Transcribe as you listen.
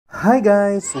Hi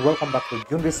guys! Welcome back to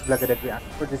Junrys Vlog Reaction.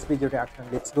 For this video reaction,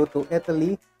 let's go to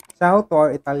Italy. Shout out to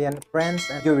our Italian friends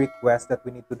and your request that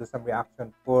we need to do some reaction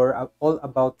for all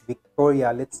about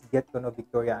Victoria. Let's get to know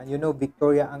Victoria. And you know,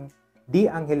 Victoria De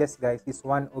Angelis, guys, is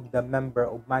one of the member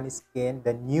of Maneskin,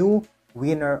 the new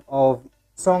winner of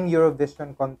Song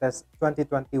Eurovision Contest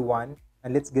 2021.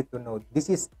 And let's get to know. This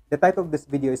is the title of this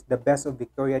video is The Best of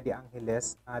Victoria De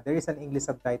Angelis. There is an English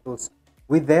subtitles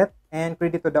with that, and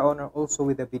credit to the owner also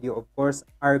with the video, of course,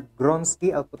 our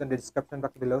Gronski. I'll put in the description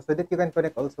box below so that you can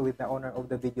connect also with the owner of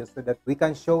the video so that we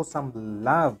can show some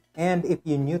love. And if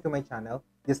you're new to my channel,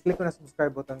 just click on the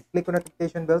subscribe button, click on the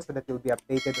notification bell so that you'll be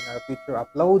updated on our future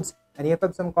uploads. And if you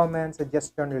have some comments,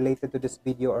 suggestion related to this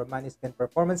video or Maneskin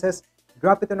performances,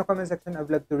 drop it in the comment section. I'd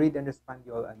love to read and respond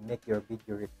you all and make your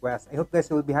video request. I hope guys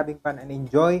you will be having fun and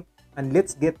enjoy. And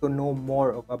let's get to know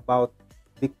more about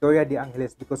Victoria De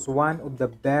Angelis, because one of the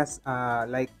best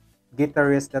like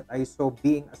guitarists that I saw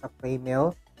being as a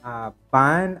female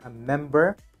band, a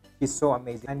member. She's so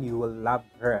amazing and you will love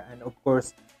her. And of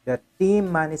course the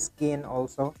team Maneskin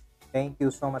also. Thank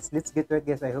you so much. Let's get to it,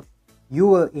 guys. I hope you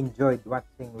will enjoy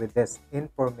watching with this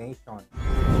information.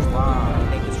 Wow,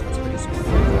 thank you so much for this one.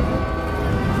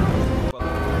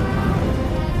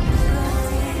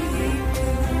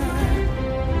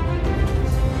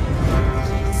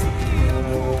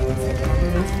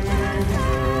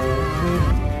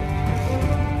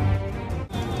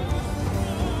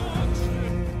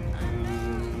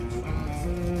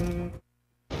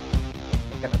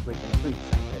 Cannot wait, I'm so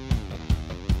excited.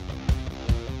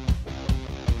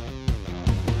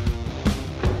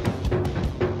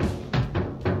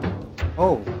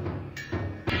 Oh.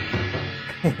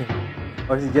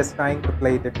 Or is he just trying to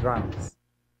play the drums?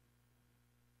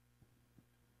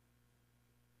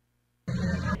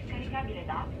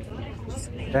 It's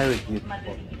very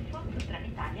beautiful.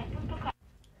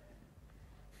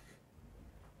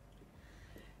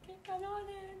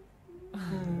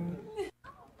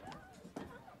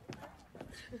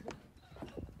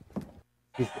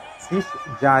 She's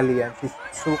jolly and she's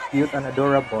so cute and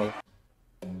adorable.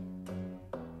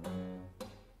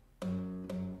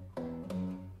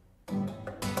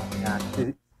 Yeah,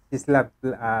 she's loved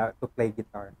to play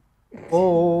guitar.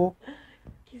 Oh,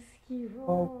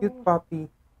 oh, cute puppy.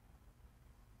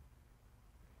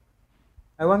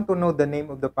 I want to know the name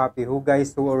of the puppy. Who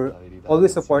guys who are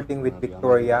always supporting with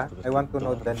Victoria, I want to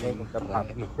know the name of the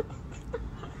puppy.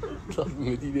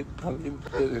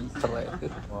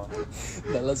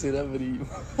 Dalla sera prima.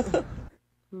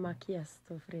 Ma chi è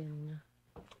sto fregno?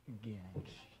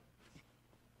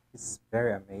 It's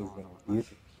very amazing and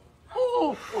beautiful.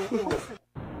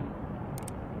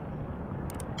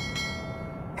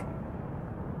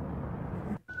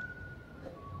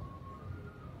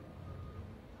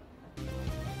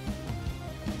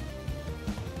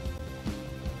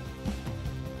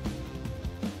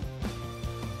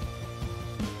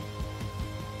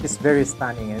 It's very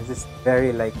stunning and it's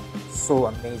very like so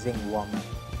amazing woman.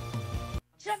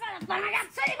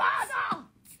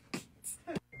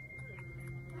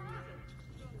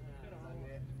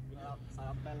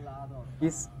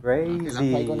 He's crazy. La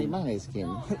fai con i Maneskin.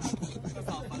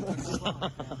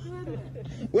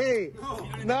 Wait,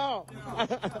 no.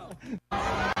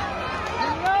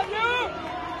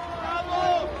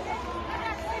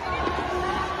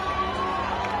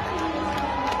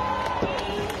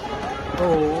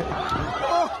 Oh,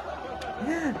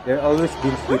 they're always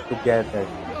been sweet together.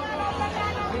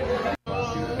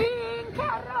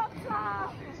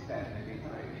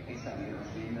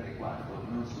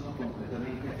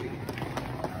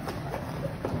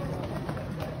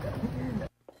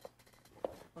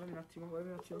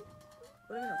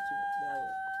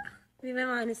 Viva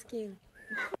Maneskin.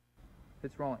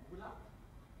 It's rolling.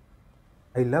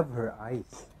 I love her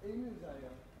eyes.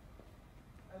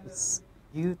 It's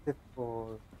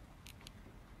beautiful.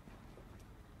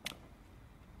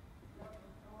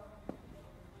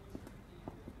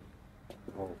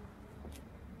 Oh.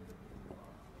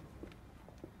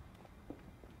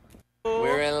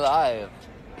 We're in live.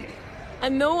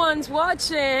 And no one's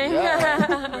watching.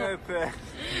 Yeah. Perfect.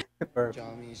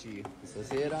 Ciao amici,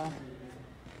 stasera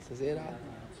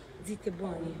Zitti e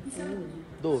buoni.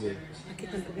 dove? A che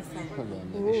tempo che fa?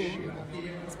 Madonna, che scemo.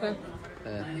 Aspetta.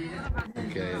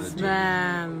 Ok, ragione.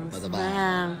 Sbam, Vado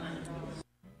sbam.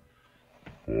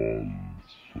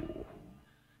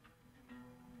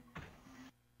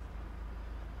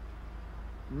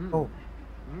 Oh.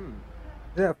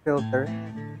 Is that a filter?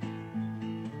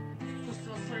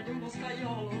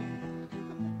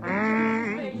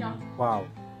 Wow.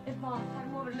 E basta,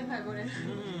 muovere le pecore.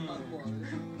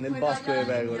 Nel bosco delle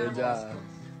pecore, già.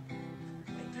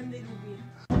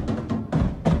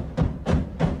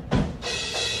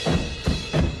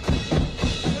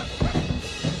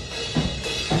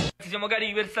 siamo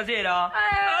carichi per stasera?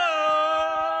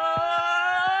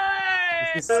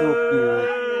 This is so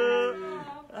cute.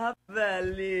 Ah,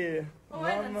 belli!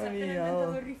 Mamma mia!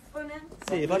 Oh.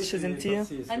 Sì, facci sentire.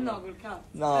 No, col cazzo.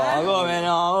 No, come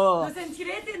no? Lo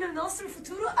sentirete nel nostro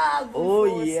futuro album. Oh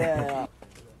forse. yeah!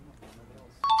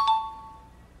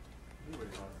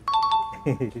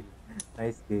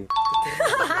 Nice game.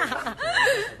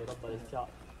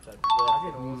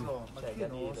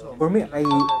 For me,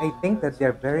 I think that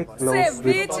they're very close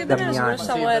with Damiano.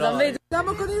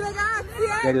 Siamo con i ragazzi,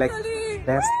 They're like eccoli!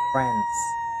 best friends.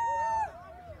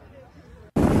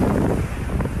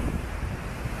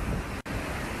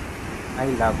 I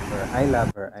love her. I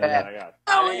love her. I love her.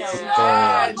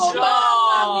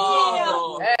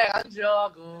 Era un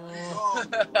gioco!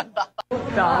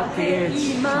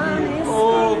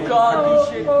 Oh,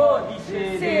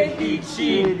 codice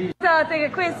 16! Guardate che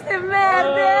queste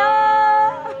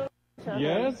merde!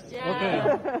 Yes? Okay.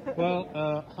 Well,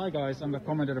 hi guys, I'm the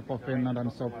commentator for Finland.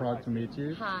 I'm so proud to meet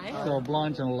you. Hi. So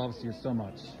Blanche love you so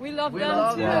much. We love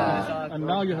them too. And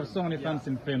now you have so many fans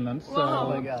in Finland. So,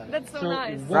 Wow, that's so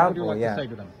nice. what would you like Bravo, to say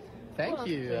to them? Thank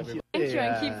you, everybody. Thank you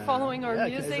and keep following our Yeah,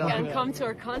 music 'cause, and come to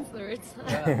our concerts.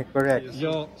 Correct.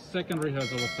 Your second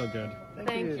rehearsal was so good.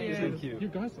 Thank you. You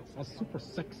guys are super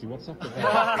sexy. What's up with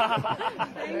that?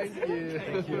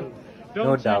 Thank you. Don't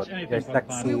No change doubt. anything They're for the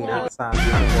sexy, fans. handsome,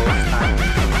 beautiful,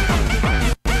 stunning.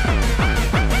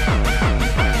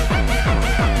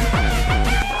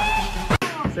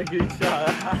 Sei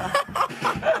ghiacciata!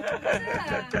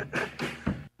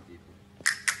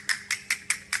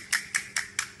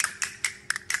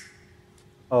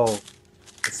 Oh,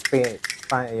 Spain,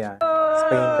 yeah,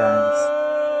 Spain dance.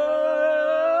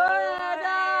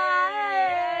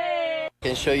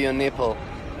 Can show you a nipple.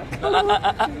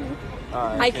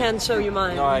 I can't show you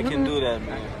mine. No, I can do that,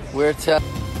 man. We're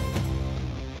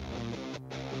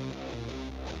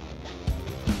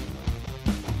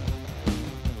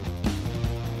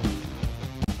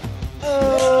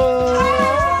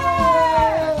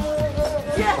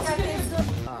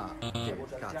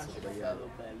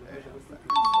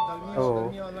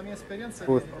Oh,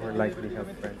 both more likely have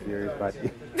friends here,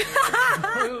 buddy.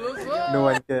 No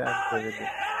one can answer with it.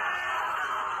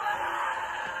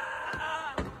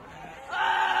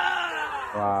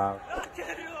 Wow.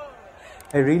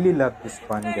 I really love this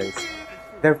one, guys.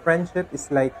 Their friendship is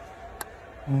like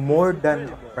more than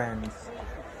friends.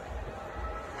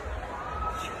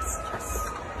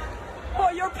 Oh,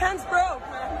 your pants broke,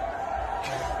 man.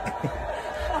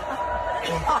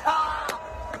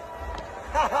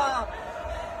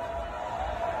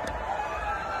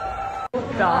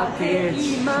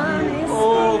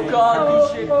 Oh,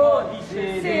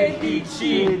 codice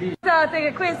 16! Guardate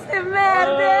che queste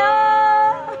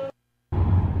merde!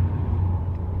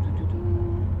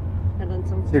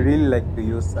 She really like to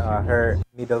use her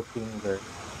middle finger.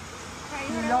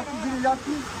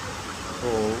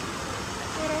 Oh.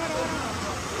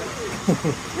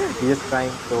 He is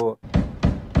trying to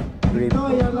grip.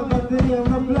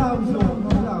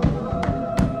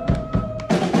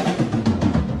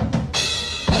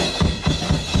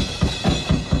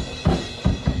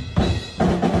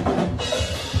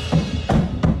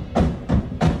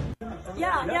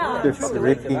 Yeah. Just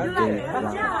ripping the drum.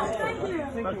 Thank you.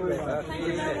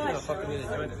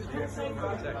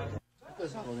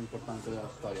 Questo è una cosa importante della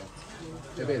storia.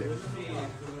 Sapete?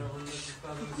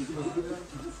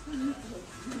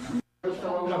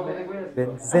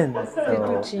 Vincenzo.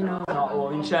 No,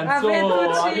 Vincenzo!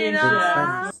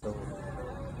 Vincenzo.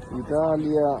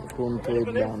 Italia contro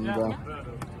Irlanda.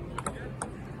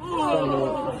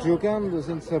 Stanno giocando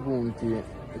senza punti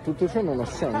e tutto ciò non ha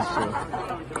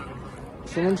senso.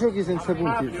 Se non giochi senza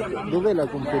punti, dov'è la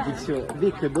competizione?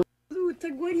 Vic, Tutto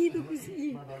è guarito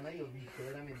così.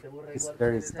 It's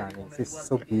very stunning. She's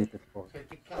so beautiful.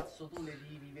 Perché cazzo tu le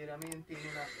vivi veramente in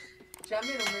una... Cioè a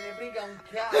me non me ne frega un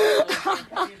cazzo,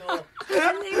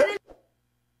 capito?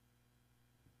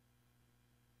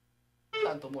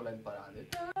 Tanto mo la imparate.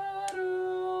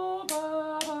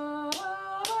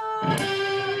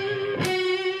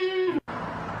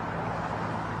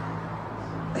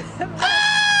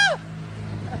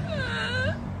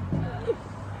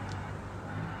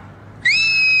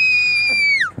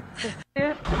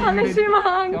 Ale ci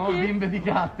manchi. Siamo bimbe di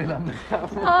Cattelan.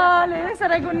 Ale,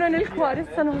 sarai con noi nel cuore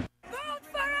stanotte.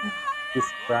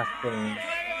 Distracting.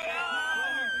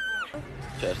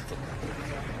 Certo.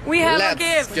 We have a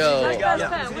Let's gift. go.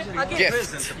 A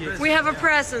gift. Gift. We have a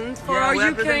present for our we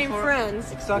have Ukraine present for-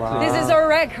 friends. Exactly. This is our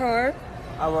record,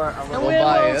 Our and We'll we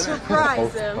buy will it.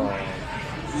 surprise them.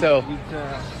 So,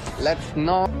 let's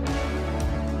not...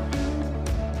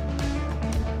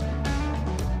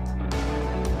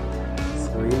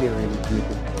 really, really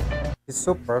beautiful. She's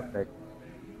so perfect.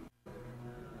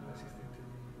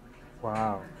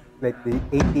 Wow. Like the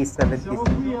 80s, 70s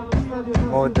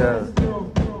model.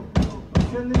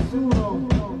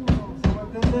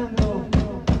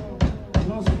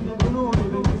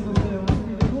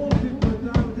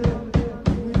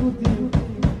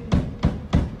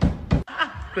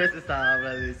 Questa è stata la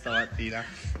frase di stamattina.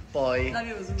 Poi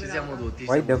ci siamo tutti.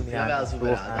 Why L'aveva Damiano?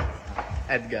 superata.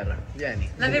 Edgar, vieni.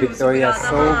 L'avevo Victoria superata,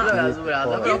 so ma L'aveva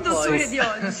superata. beautiful. il dossore di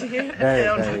oggi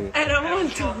Very, era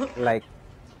molto... like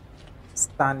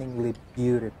stunningly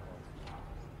beautiful.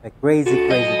 Like crazy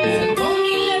beautiful.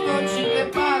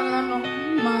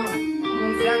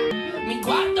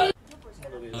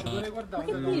 Ma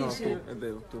che dici?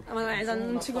 Ma dai,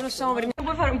 non ci conosciamo per niente.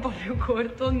 Puoi fare un po' più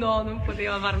corto? No, non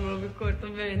poteva farmelo più corto,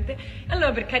 ovviamente. E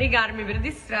allora per caricarmi, per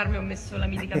distrarmi, ho messo la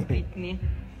mitica Britney.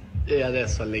 E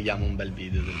adesso alleghiamo un bel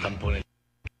video del tampone.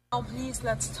 Now please,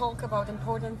 let's talk about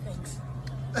important things.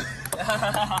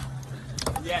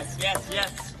 Yes, yes,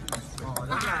 yes.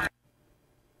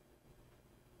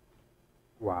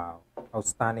 Wow, how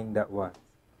stunning that was.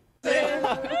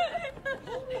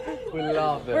 We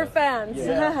love it. We're fans.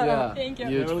 Yeah. Thank you.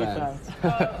 Huge fans.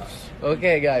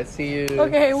 Okay, guys, see you.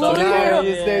 Okay, we'll now you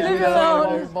leave stay it with us.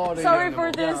 alone. Sorry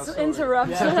for this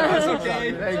interruption.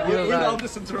 Okay, thank you.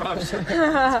 this interruption.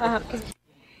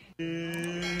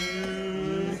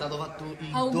 È stato fatto il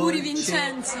Auguri, dolce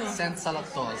Vincenzo. senza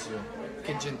lattosio.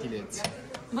 Che gentilezza.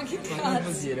 Ma che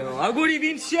cazzo? Auguri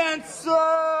Vincenzo!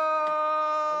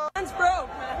 Hands broke,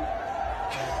 man.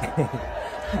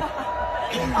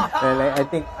 Well, I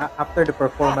think after the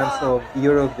performance of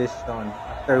Eurovision,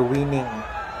 after winning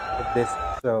of this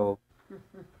show,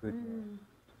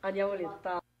 A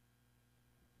diavoletta.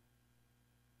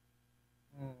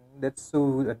 that's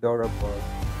so adorable.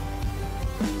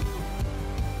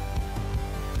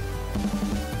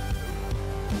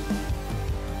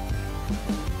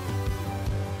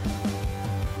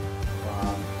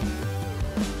 Wow.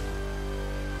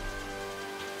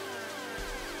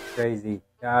 Crazy.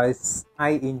 I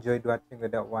enjoyed watching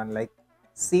with that one, like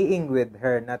seeing with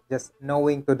her, not just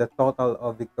knowing to the total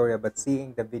of Victoria, but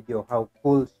seeing the video, how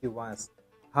cool she was,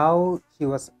 how she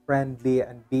was friendly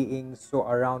and being so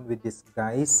around with these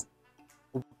guys.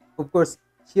 Of course,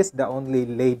 she's the only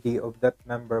lady of that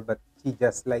member, but she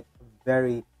just like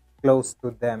very close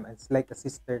to them. It's like a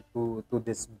sister to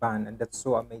this band, and that's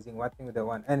so amazing watching with that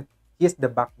one. And she's the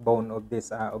backbone of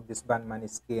this band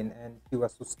Maneskin, and she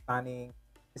was so stunning.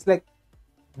 It's like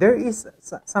there is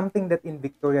something that in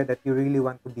Victoria that you really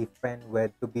want to be friend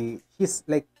with, she's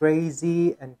like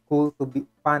crazy and cool, to be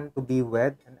fun to be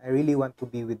with, and I really want to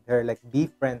be with her, like be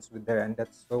friends with her, and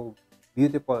that's so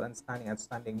beautiful and stunning,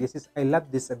 outstanding. I love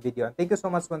this video, and thank you so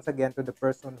much once again to the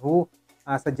person who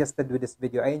suggested with this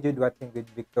video. I enjoyed watching with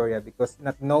Victoria because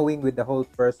not knowing with the whole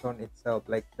person itself,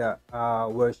 like the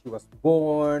where she was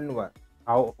born,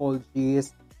 how old she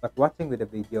is, but watching with the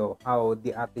video, how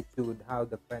the attitude, how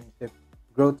the friendship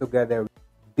grow together,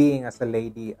 being as a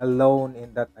lady alone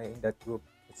in that group,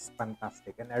 is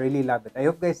fantastic, and I really love it. I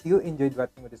hope guys you enjoyed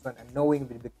watching with this one and knowing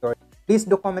with Victoria. Please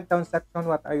do comment down section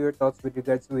what are your thoughts with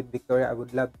regards to with Victoria. I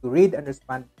would love to read and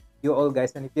respond you all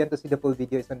guys, and if you want to see the full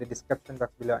video, it's on the description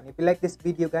box below. And if you like this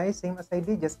video guys, same as I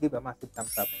did, just give a massive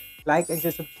thumbs up, like and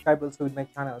share, subscribe also with my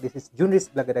channel. This is Junrys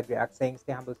React saying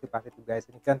stay humble, stay positive guys.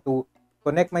 And if you want to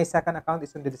connect my second account,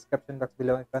 it's in the description box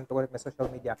below, and if you want to connect my social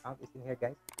media account, it's in here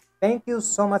guys. Thank you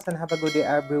so much and have a good day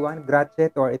everyone. Grazie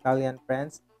to our Italian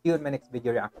friends. See you in my next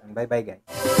video reaction. Bye bye guys.